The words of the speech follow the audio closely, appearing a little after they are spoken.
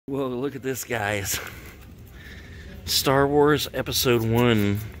Whoa, look at this, guys. Star Wars Episode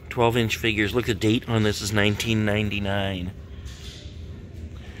 1, 12-inch figures. Look, the date on this is 1999.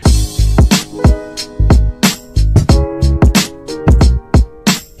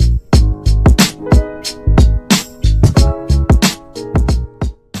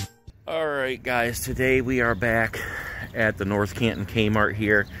 Alright guys, today we are back at the North Canton Kmart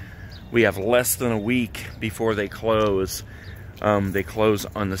here. We have less than a week before they close. They close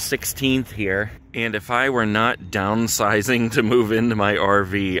on the 16th here. And if I were not downsizing to move into my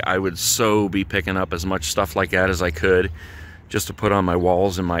RV, I would so be picking up as much stuff like that as I could just to put on my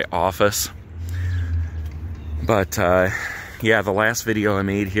walls in my office. But yeah, the last video I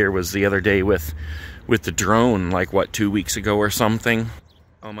made here was the other day with the drone, like what, 2 weeks ago or something.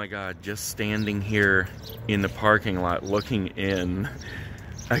 Oh my god, just standing here in the parking lot looking in,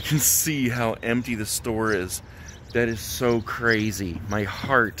 I can see how empty the store is. That is so crazy. My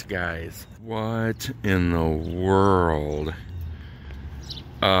heart, guys. What in the world?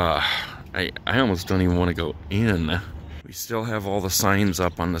 I almost don't even want to go in. We still have all the signs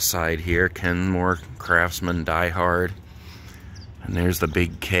up on the side here. Kenmore, Craftsman, Die Hard. And there's the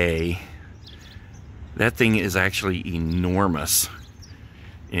big K. That thing is actually enormous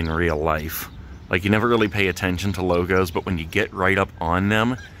in real life. Like, you never really pay attention to logos, but when you get right up on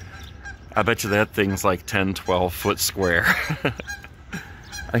them, I bet you that thing's like 10, 12 foot square.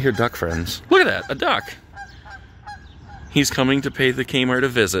 I hear duck friends. Look at that, a duck. He's coming to pay the Kmart a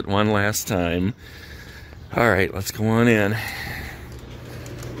visit one last time. All right, let's go on in.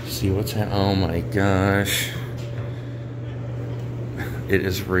 See what's happening. Oh my gosh. It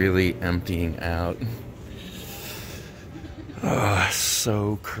is really emptying out. Oh,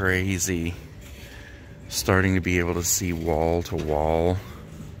 so crazy. Starting to be able to see wall to wall.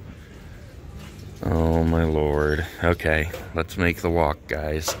 Oh my lord. Okay, let's make the walk,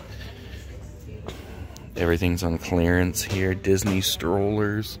 guys. Everything's on clearance here. Disney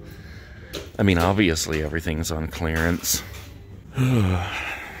strollers. I mean, obviously everything's on clearance.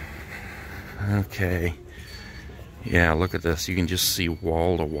 Okay. Yeah, look at this. You can just see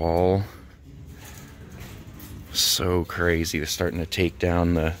wall to wall. So crazy. They're starting to take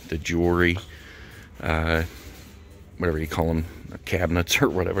down the jewelry. Whatever you call them. Cabinets or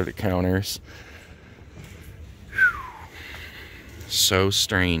whatever, the counters. So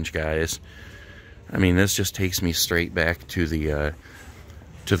strange, guys. I mean, this just takes me straight back to the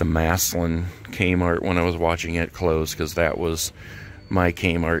Maslin Kmart when I was watching it close, because that was my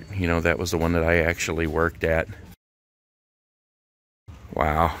Kmart. You know, that was the one that I actually worked at.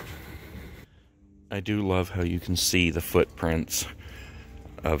 Wow. I do love how you can see the footprints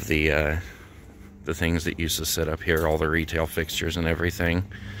of the things that used to sit up here, all the retail fixtures and everything.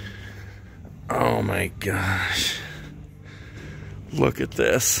 Oh my gosh. Look at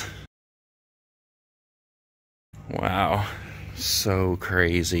this. Wow. So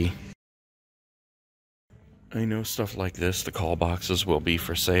crazy. I know stuff like this, the call boxes will be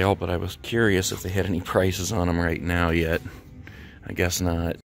for sale, but I was curious if they had any prices on them right now yet. I guess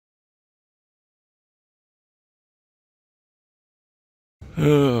not.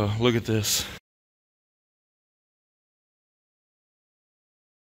 Oh, look at this.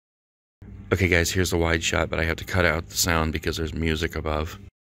 Okay guys, here's the wide shot, but I have to cut out the sound because there's music above.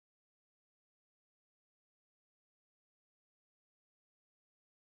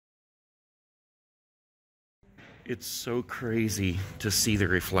 It's so crazy to see the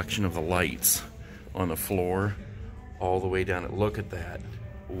reflection of the lights on the floor all the way down. Look at that.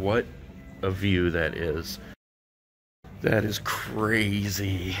 What a view that is. That is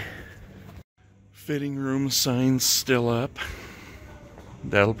crazy. Fitting room signs still up.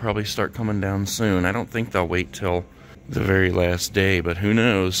 That'll probably start coming down soon. I don't think they'll wait till the very last day, but who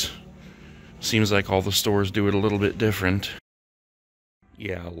knows? Seems like all the stores do it a little bit different.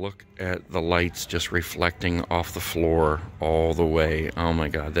 Yeah, look at the lights just reflecting off the floor all the way. Oh my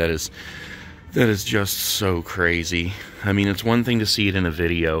god, that is just so crazy. I mean, it's one thing to see it in a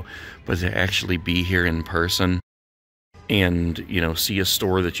video, but to actually be here in person and, you know, see a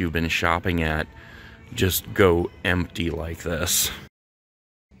store that you've been shopping at just go empty like this.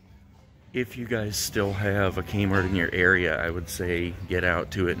 If you guys still have a Kmart in your area, I would say get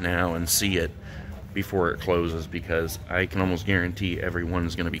out to it now and see it before it closes, because I can almost guarantee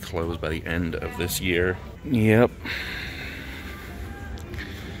everyone's going to be closed by the end of this year. Yep.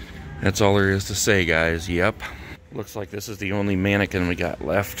 That's all there is to say, guys. Yep. Looks like this is the only mannequin we got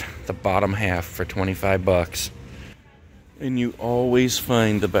left. The bottom half for 25 bucks. And you always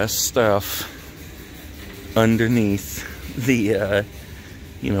find the best stuff underneath the,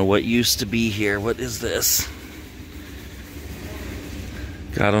 you know, what used to be here. What is this?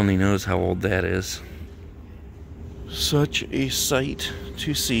 God only knows how old that is. Such a sight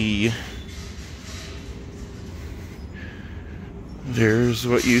to see. There's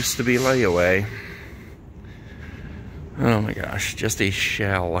what used to be layaway. Oh my gosh, just a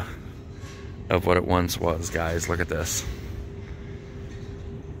shell of what it once was, guys. Look at this.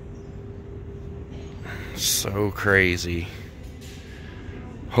 So crazy.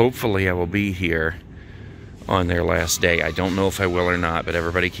 Hopefully I will be here on their last day. I don't know if I will or not, but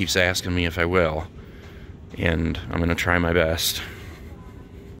everybody keeps asking me if I will. And I'm going to try my best.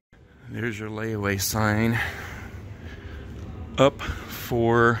 There's your layaway sign. Up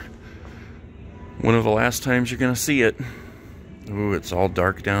for one of the last times you're going to see it. Ooh, it's all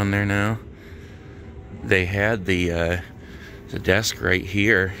dark down there now. They had the desk right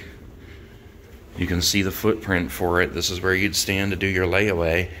here. You can see the footprint for it. This is where you'd stand to do your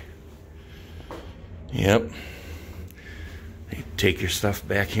layaway. Yep. You take your stuff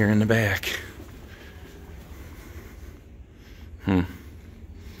back here in the back.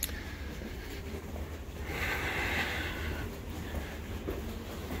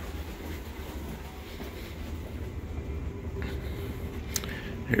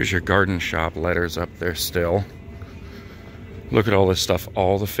 Here's your garden shop letters up there still. Look at all this stuff,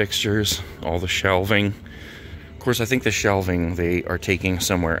 all the fixtures, all the shelving. Of course, I think the shelving they are taking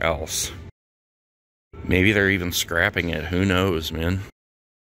somewhere else. Maybe they're even scrapping it. Who knows, man?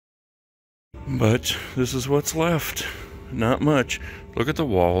 But this is what's left. Not much. Look at the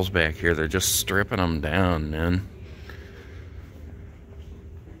walls back here. They're just stripping them down, man.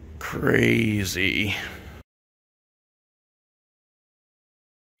 Crazy.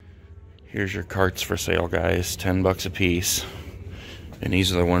 Here's your carts for sale, guys. $10 a piece. And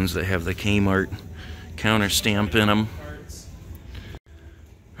these are the ones that have the Kmart counter stamp in them.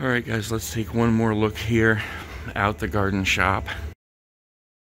 Alright guys, let's take one more look here out the garden shop.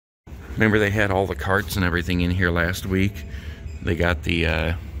 Remember they had all the carts and everything in here last week? They got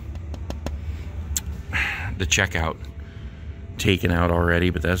the checkout taken out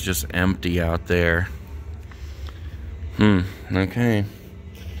already, but that's just empty out there. Okay.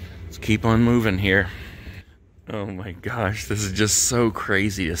 Let's keep on moving here. Oh my gosh, this is just so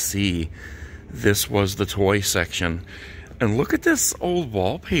crazy to see. This was the toy section. And look at this old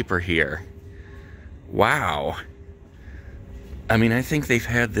wallpaper here. Wow. I mean, I think they've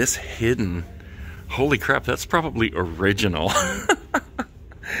had this hidden. Holy crap, that's probably original.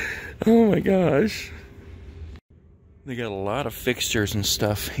 Oh my gosh. They got a lot of fixtures and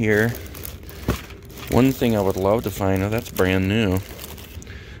stuff here. One thing I would love to find, oh, that's brand new.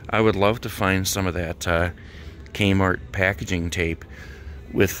 I would love to find some of that Kmart packaging tape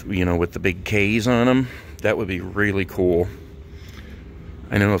with, you know, with the big K's on them. That would be really cool.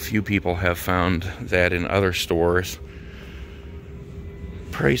 I know a few people have found that in other stores.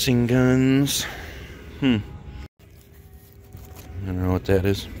 Pricing guns. I don't know what that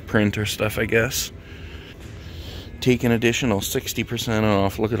is. Printer stuff, I guess. Take an additional 60%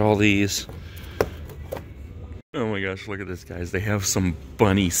 off. Look at all these. Oh my gosh, look at this, guys. They have some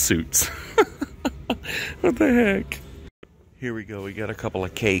bunny suits. What the heck? Here we go. We got a couple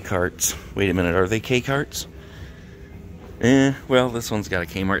of K carts. Wait a minute. Are they K carts? Well, this one's got a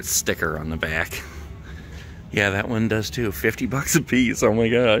Kmart sticker on the back. Yeah, that one does too. $50 a piece. Oh my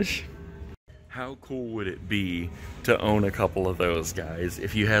gosh. How cool would it be to own a couple of those, guys?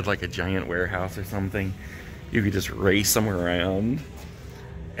 If you had like a giant warehouse or something, you could just race them around.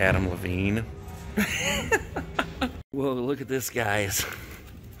 Adam Levine. Whoa, look at this, guys.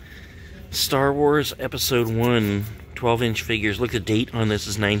 Star Wars Episode 1, 12-inch figures. Look, the date on this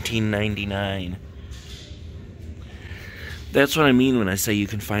is 1999. That's what I mean when I say you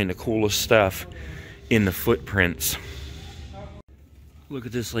can find the coolest stuff in the footprints. Look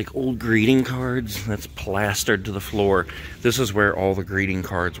at this, like, old greeting cards that's plastered to the floor. This is where all the greeting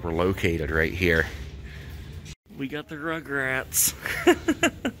cards were located, right here. We got the Rugrats.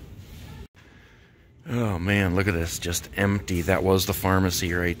 Oh man, look at this, just empty. That was the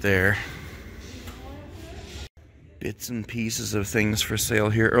pharmacy right there. Bits and pieces of things for sale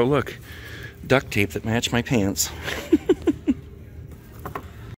here. Oh look, duct tape that match my pants.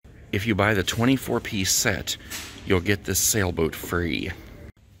 If you buy the 24-piece set, you'll get this sailboat free.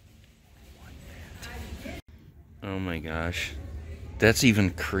 Oh my gosh. That's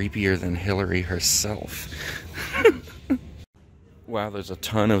even creepier than Hillary herself. Wow, there's a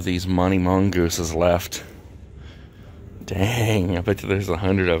ton of these Monty Mongooses left. Dang, I bet you there's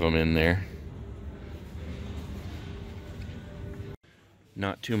 100 of them in there.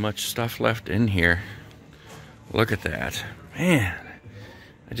 Not too much stuff left in here. Look at that. Man,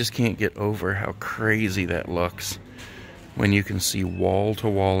 I just can't get over how crazy that looks. when you can see wall to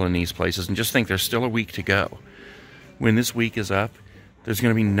wall in these places? And just think, there's still a week to go. When this week is up, there's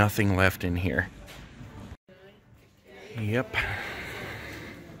going to be nothing left in here. Yep.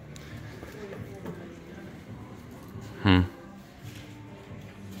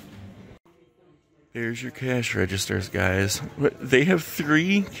 Here's your cash registers, guys. They have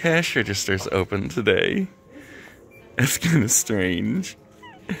 3 cash registers open today. That's kind of strange.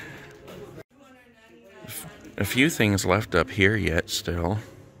 A few things left up here yet still.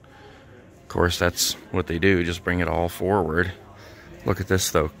 Of course, that's what they do, just bring it all forward. Look at this,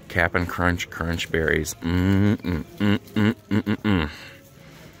 though. Cap'n Crunch Crunch Berries.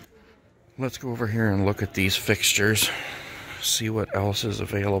 Let's go over here and look at these fixtures. See what else is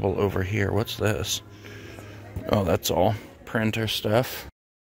available over here. What's this? Oh, that's all printer stuff.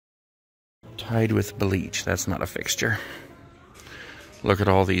 Tied with bleach. That's not a fixture. Look at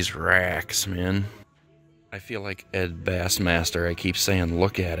all these racks, man. I feel like Ed Bassmaster. I keep saying,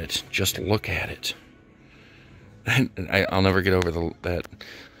 look at it. Just look at it. I'll never get over that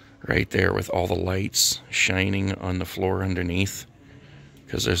right there with all the lights shining on the floor underneath,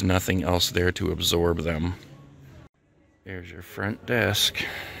 because there's nothing else there to absorb them. There's your front desk.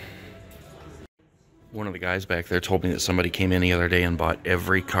 One of the guys back there told me that somebody came in the other day and bought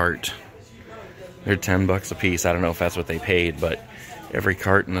every cart. They're $10 a piece. I don't know if that's what they paid, but every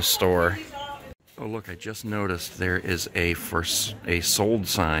cart in the store. Oh, look, I just noticed there is a sold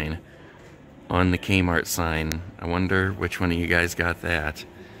sign on the Kmart sign. I wonder which one of you guys got that.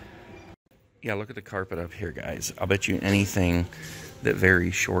 Yeah, look at the carpet up here, guys. I'll bet you anything that very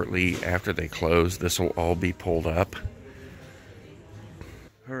shortly after they close, this will all be pulled up.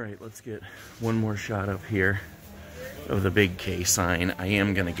 Alright, let's get one more shot up here of the big K sign. I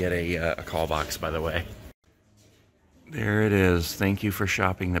am going to get a call box, by the way. There it is. Thank you for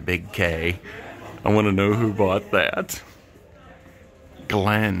shopping the big K. I want to know who bought that.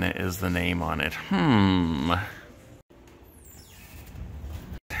 Glenn is the name on it.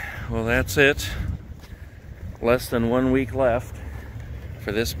 Well, that's it. Less than 1 week left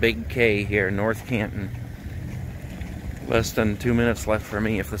for this big K here in North Canton. Less than 2 minutes left for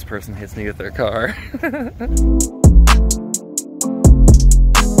me if this person hits me with their car.